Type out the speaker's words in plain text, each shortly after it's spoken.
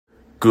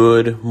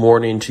Good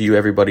morning to you,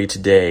 everybody.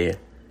 Today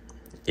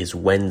is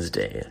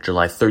Wednesday,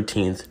 July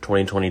 13th,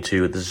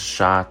 2022. This is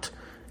Shot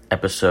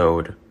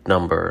episode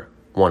number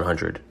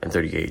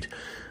 138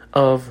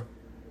 of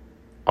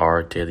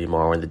our Daily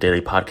Marwen, the daily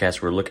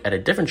podcast where we look at a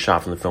different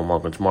shot from the film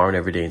Welcome to Marwen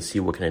every day and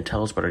see what can it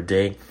tell us about our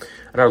day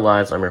and our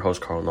lives. I'm your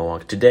host, Carl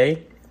Nowak.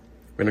 Today,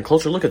 we're going to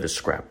closer look at this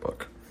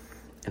scrapbook.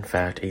 In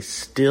fact, a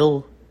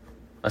still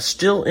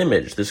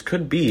image. This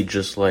could be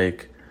just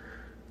like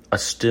a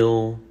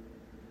still,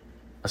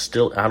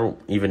 I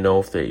don't even know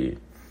if they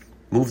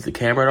moved the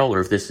camera at all, or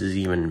if this is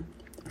even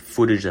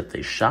footage that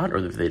they shot, or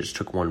if they just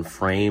took one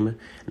frame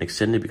and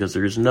extended it, because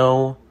there's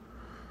no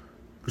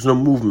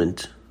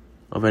movement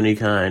of any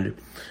kind.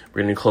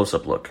 We're getting a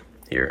close-up look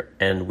here,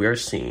 and we are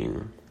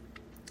seeing,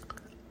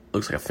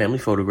 looks like a family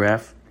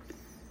photograph,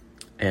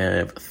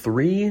 and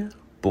three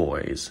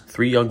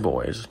young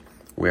boys,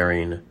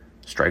 wearing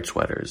striped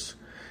sweaters,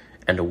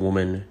 and a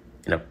woman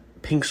in a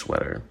pink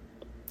sweater,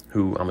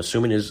 who I'm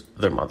assuming is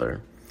their mother.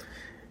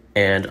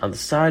 And on the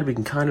side, we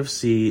can kind of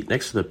see,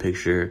 next to the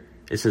picture,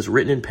 it says,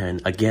 written in pen,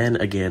 again,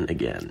 again,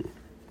 again.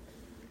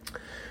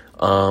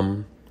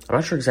 I'm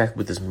not sure exactly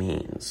what this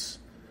means.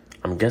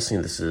 I'm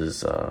guessing this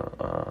is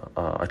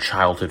a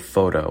childhood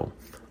photo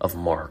of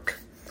Mark.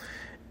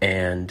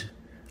 And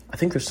I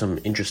think there's some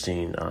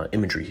interesting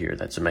imagery here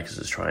that Zemeckis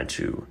is trying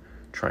to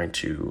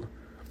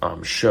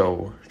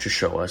show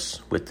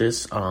us with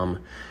this.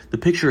 The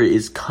picture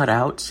is cut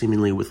out,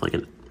 seemingly with like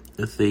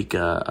a fake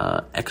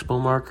expo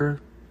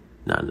marker.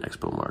 Not an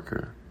expo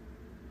marker.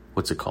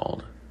 What's it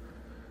called?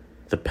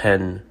 The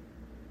pen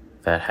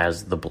that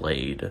has the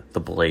blade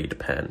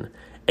pen.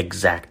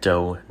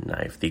 X-Acto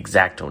knife. The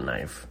X-Acto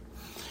knife.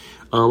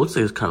 Looks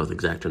like it's cut with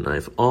X-Acto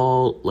knife.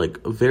 All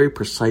like very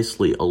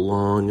precisely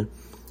along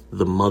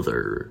the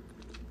mother.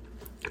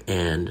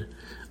 And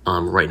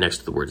right next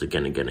to the words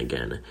again, again,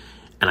 again.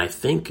 And I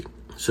think,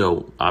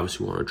 so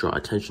obviously we want to draw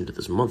attention to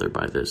this mother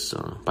by this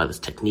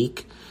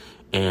technique.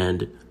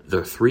 And there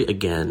are three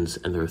agains,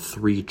 and there are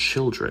three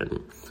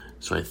children.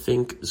 So I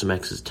think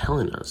Zemeckis is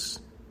telling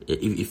us,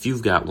 if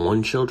you've got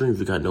one children, if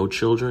you've got no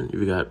children, if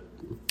you've got,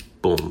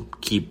 boom,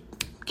 keep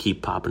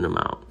popping them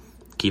out.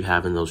 Keep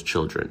having those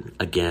children.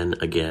 Again,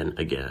 again,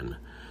 again.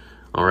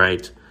 All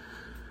right?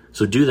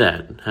 So do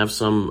that. Have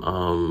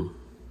some,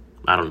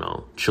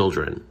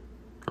 children.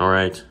 All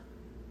right?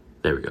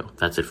 There we go.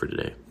 That's it for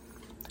today.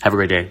 Have a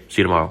great day.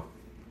 See you tomorrow.